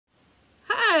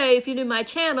Hey, if you're new to my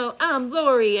channel, I'm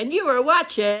Lori, and you are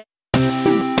watching.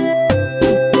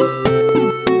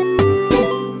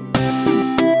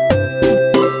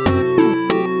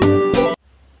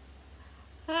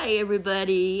 Hi,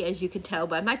 everybody. As you can tell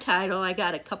by my title, I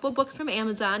got a couple books from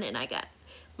Amazon, and I got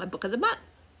my book of the month.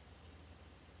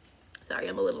 Sorry,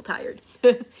 I'm a little tired.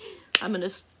 I'm going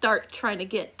to start trying to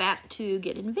get back to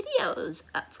getting videos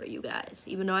up for you guys.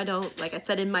 Even though I don't, like I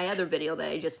said in my other video that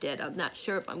I just did, I'm not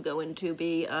sure if I'm going to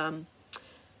be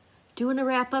doing a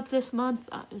wrap up this month.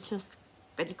 It's just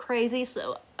been crazy.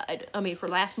 So, I mean, for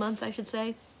last month, I should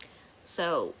say.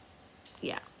 So,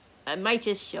 yeah. I might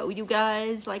just show you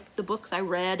guys, like, the books I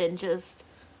read and just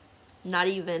not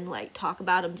even, like, talk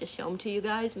about them. Just show them to you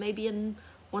guys. Maybe in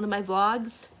one of my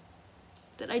vlogs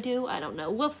that I do. I don't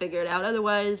know. We'll figure it out.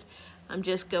 Otherwise, I'm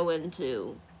just going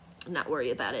to not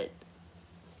worry about it.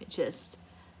 It's just,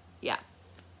 yeah.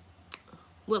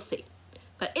 We'll see.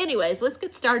 But anyways, let's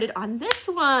get started on this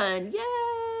one.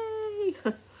 Yay!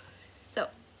 So,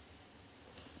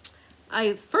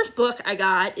 first book I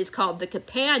got is called The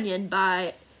Companion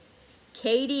by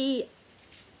Katie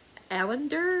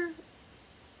Allender,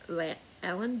 I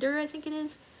think it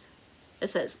is. It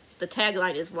says, the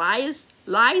tagline is,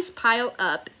 lies pile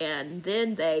up and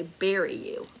then they bury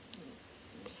you.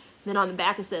 Then on the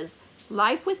back it says,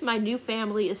 life with my new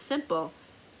family is simple.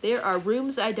 There are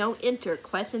rooms I don't enter,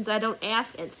 questions I don't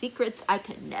ask, and secrets I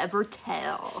can never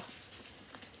tell.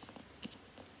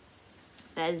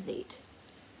 That is neat.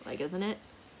 Like, isn't it?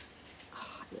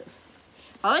 Oh, yes.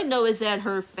 All I know is that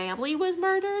her family was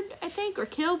murdered, I think, or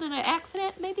killed in an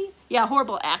accident, maybe? Yeah,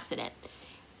 horrible accident.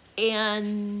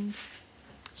 And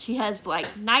she has,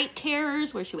 like, night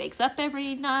terrors where she wakes up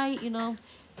every night, you know.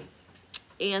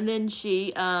 And then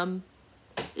she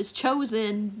is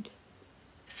chosen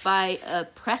by a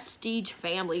prestige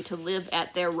family to live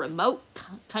at their remote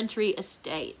country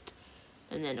estate.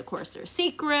 And then, of course, there's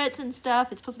secrets and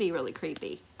stuff. It's supposed to be really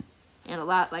creepy. And a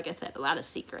lot, like I said, a lot of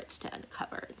secrets to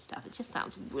uncover and stuff. It just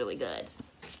sounds really good.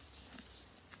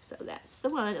 So that's the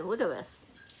one. And look at this.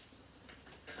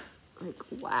 Like,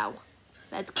 wow.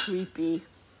 That's creepy.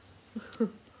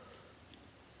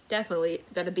 Definitely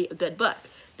going to be a good book.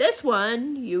 This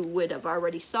one you would have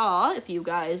already saw if you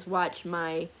guys watched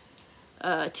my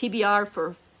TBR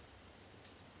for...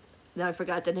 Now I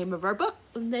forgot the name of our book.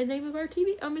 The name of our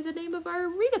the name of our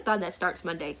readathon that starts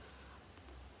Monday.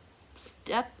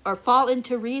 Fall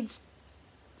into read,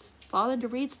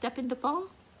 step into fall?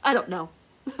 I don't know.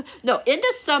 No,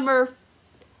 into summer,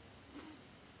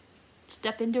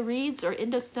 step into reads, or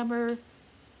into summer.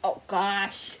 Oh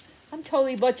gosh, I'm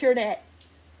totally butchering it.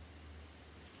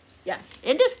 Yeah,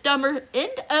 end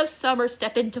of summer,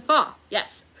 step into fall.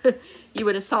 Yes, you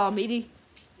would have saw me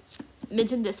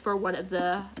mention this for one of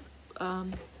the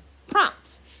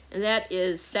prompts, and that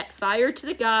is Set Fire to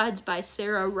the Gods by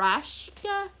Sarah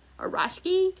Roshke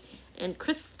and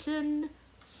Kristen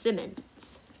Simmons.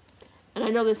 And I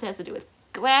know this has to do with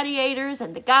gladiators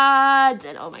and the gods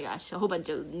and oh my gosh, a whole bunch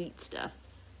of neat stuff.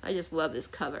 I just love this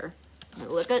cover.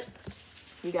 And look at,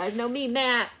 you guys know me,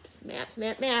 maps.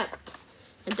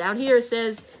 And down here it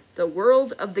says, the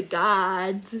world of the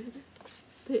gods.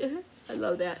 I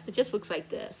love that. It just looks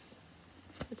like this.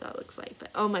 That's all it looks like.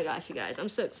 But oh my gosh, you guys, I'm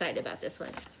so excited about this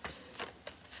one.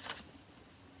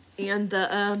 And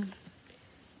the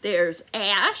there's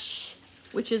Ash,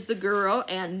 which is the girl,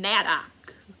 and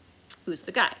Maddock, who's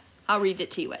the guy. I'll read it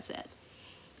to you what it says.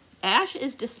 Ash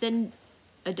is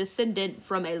a descendant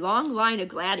from a long line of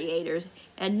gladiators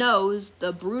and knows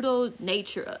the brutal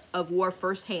nature of war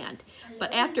firsthand.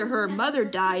 But after her mother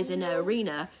dies in an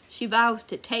arena, she vows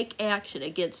to take action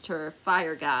against her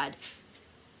fire god,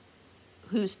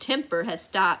 whose temper has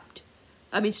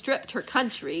stripped her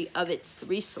country of its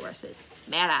resources.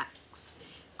 Maddox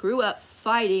grew up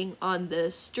fighting on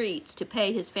the streets to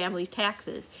pay his family's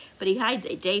taxes, but he hides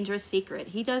a dangerous secret.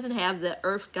 He doesn't have the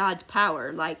earth god's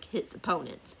power like his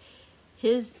opponents.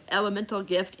 His elemental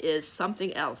gift is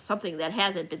something else, something that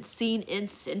hasn't been seen in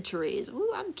centuries.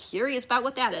 Ooh, I'm curious about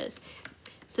what that is.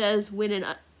 It says, when an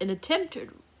attempted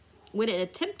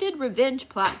revenge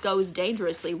plot goes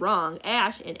dangerously wrong,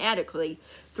 Ash inadequately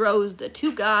throws the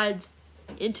two gods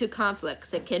into conflicts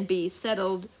that can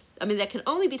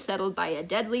only be settled by a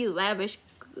deadly, lavish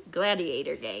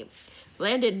gladiator game.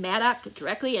 Landed Maddock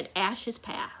directly in Ash's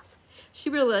path. She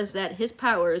realized that his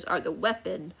powers are the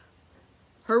weapon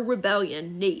her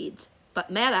rebellion needs,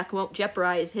 but Maddock won't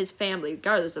jeopardize his family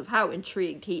regardless of how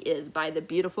intrigued he is by the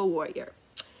beautiful warrior.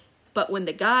 But when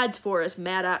the gods force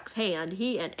Maddock's hand,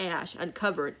 he and Ash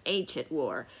uncover an ancient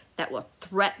war that will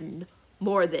threaten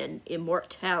more than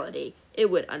immortality.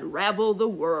 It would unravel the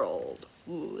world.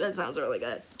 Ooh, that sounds really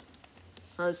good.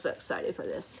 I'm so excited for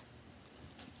this.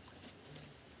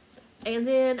 And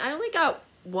then I only got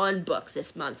one book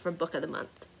this month from Book of the Month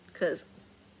because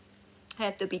I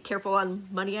have to be careful on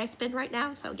money I spend right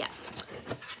now, so yeah.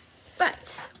 But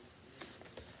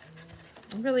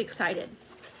I'm really excited.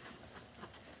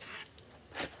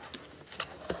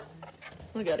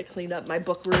 I gotta clean up my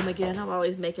book room again. I'm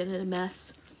always making it a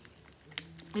mess.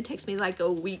 It takes me like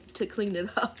a week to clean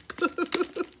it up.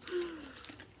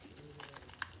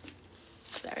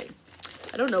 Sorry.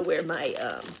 I don't know where my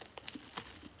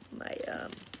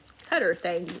cutter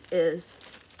thing is.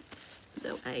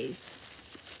 So I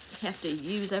have to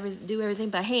do everything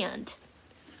by hand.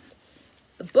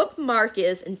 The bookmark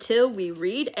is Until We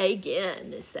Read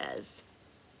Again, it says.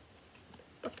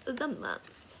 Book of the Month.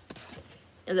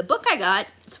 And the book I got,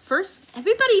 first,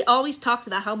 everybody always talks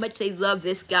about how much they love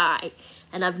this guy.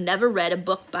 And I've never read a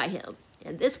book by him.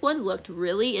 And this one looked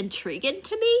really intriguing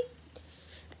to me.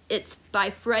 It's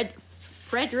by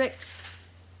Frederick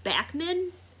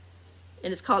Backman.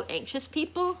 And it's called Anxious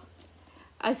People.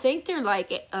 I think they're like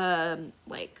there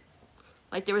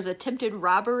was attempted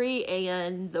robbery,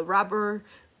 and the robber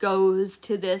goes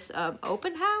to this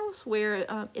open house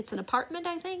where it's an apartment,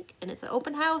 I think, and it's an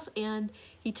open house, and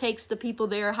he takes the people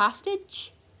there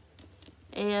hostage.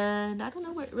 And I don't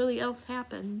know what really else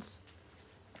happens.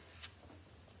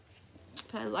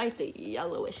 But I like the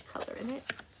yellowish color in it.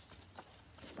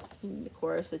 And of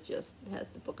course, it just has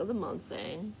the Book of the Month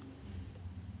thing.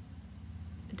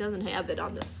 It doesn't have it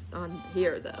on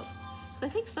here though. I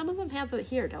think some of them have it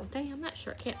here, don't they? I'm not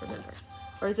sure. I can't remember.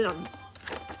 Or is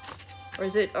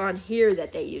it on here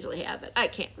that they usually have it? I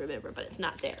can't remember, but it's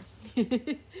not there.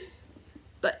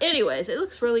 But anyways, it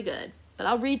looks really good. But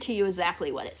I'll read to you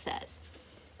exactly what it says.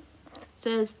 It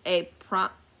says a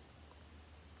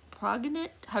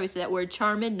poignant, how do you say that word?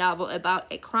 Charming novel about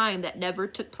a crime that never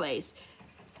took place.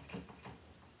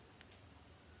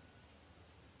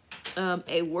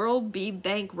 A world-B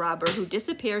bank robber who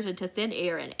disappears into thin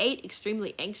air, and 8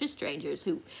 extremely anxious strangers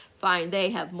who find they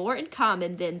have more in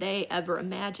common than they ever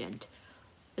imagined.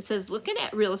 It says, looking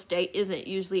at real estate isn't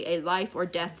usually a life or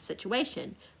death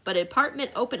situation, but an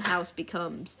apartment open house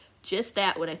becomes just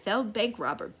that when a failed bank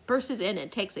robber bursts in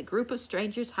and takes a group of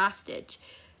strangers hostage.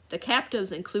 The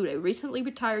captives include a recently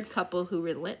retired couple who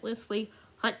relentlessly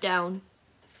hunt down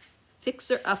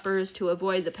fixer-uppers to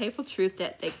avoid the painful truth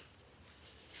that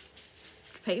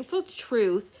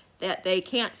they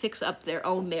can't fix up their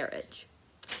own marriage.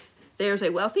 There's a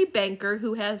wealthy banker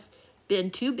who has been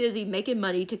too busy making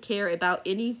money to care about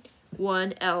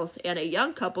anyone else, and a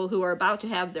young couple who are about to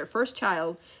have their first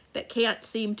child but can't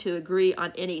seem to agree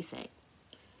on anything.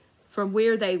 From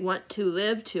where they want to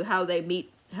live to how they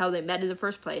met in the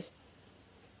first place.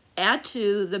 Add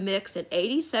to the mix an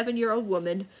 87-year-old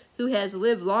woman who has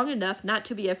lived long enough not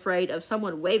to be afraid of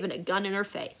someone waving a gun in her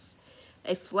face.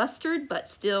 A flustered but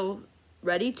still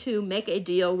ready to make a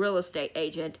deal real estate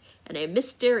agent, and a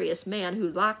mysterious man who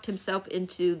locked himself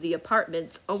into the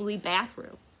apartment's only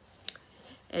bathroom.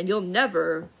 And you've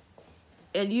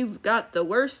got the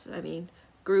worst,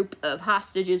 group of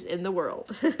hostages in the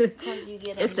world.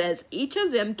 It says, each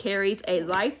of them carries a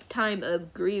lifetime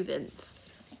of grievance,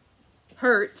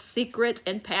 hurts, secrets,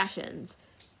 and passions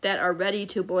that are ready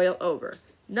to boil over.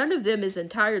 None of them is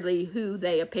entirely who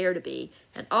they appear to be,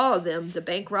 and all of them, the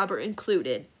bank robber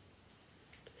included,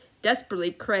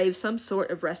 desperately crave some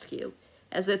sort of rescue.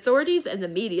 As the authorities and the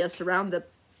media surround the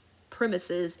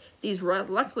premises, these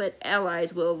reluctant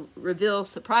allies will reveal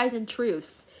surprising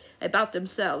truths about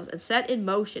themselves and set in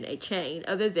motion a chain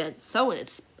of events so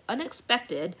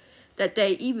unexpected that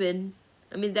even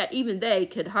they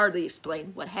could hardly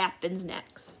explain what happens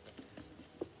next.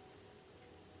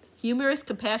 Humorous,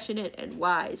 compassionate, and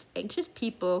wise, Anxious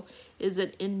People is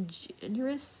an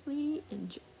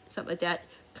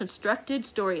constructed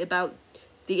story about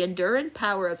the enduring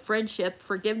power of friendship,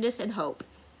 forgiveness, and hope.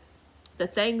 The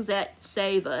things that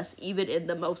save us even in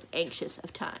the most anxious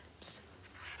of times.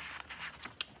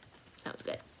 Sounds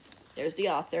good. There's the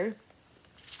author.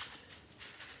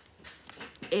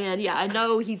 And yeah, I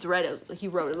know he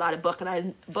wrote a lot of books,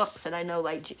 and I know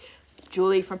like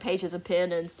Julie from Pages of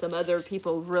Pen and some other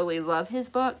people really love his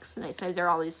books, and they say they're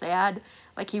always sad.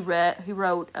 Like he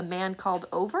wrote A Man Called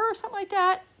Over or something like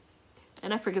that,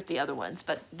 and I forget the other ones,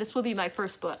 but this will be my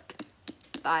first book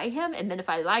by him, and then if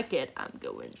I like it, I'm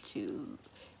going to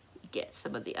get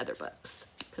some of the other books,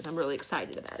 because I'm really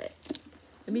excited about it.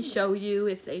 Let me show you,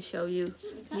 if they show you.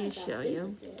 Let me show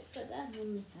you.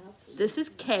 This is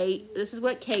Kate. This is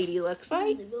what Katie looks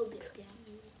like.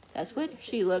 That's what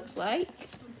she looks like.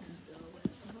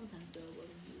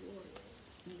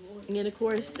 And of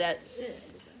course, that's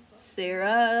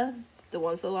Sarah. the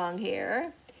one with the long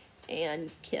hair, and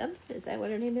Kim, is that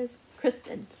what her name is?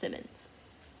 Kristen Simmons,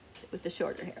 with the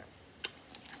shorter hair.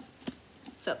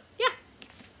 So, yeah.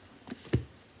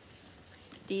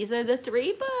 These are the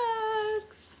 3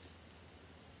 books.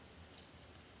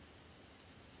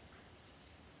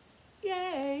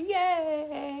 Yay,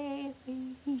 yay.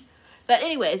 But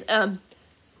anyways,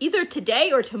 either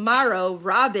today or tomorrow,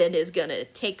 Robin is going to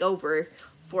take over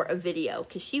for a video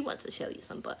because she wants to show you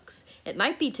some books. It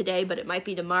might be today, but it might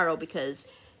be tomorrow because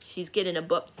she's getting a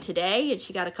book today and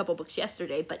she got a couple books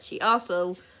yesterday, but she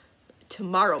also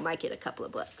tomorrow might get a couple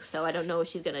of books. So I don't know if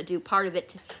she's going to do part of it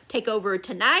to take over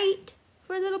tonight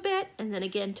for a little bit and then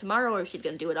again tomorrow, or if she's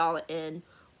going to do it all in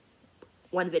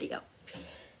one video.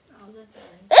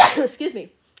 Excuse me.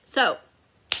 So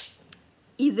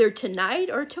either tonight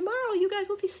or tomorrow you guys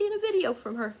will be seeing a video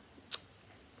from her.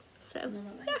 So,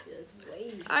 yeah.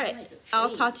 Alright,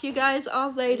 I'll talk to you guys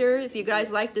all later. If you guys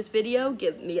like this video,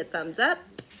 give me a thumbs up.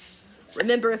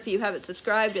 Remember, if you haven't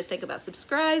subscribed, to think about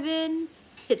subscribing.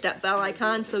 Hit that bell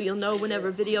icon so you'll know whenever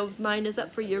a video of mine is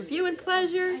up for your viewing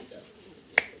pleasure.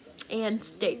 And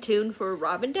stay tuned for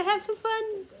Robin to have some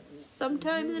fun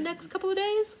sometime in the next couple of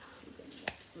days.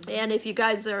 And if you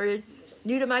guys are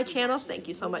new to my channel, thank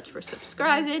you so much for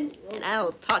subscribing, and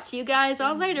I'll talk to you guys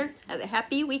all later. Have a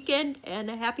happy weekend and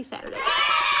a happy Saturday.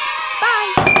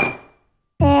 Bye!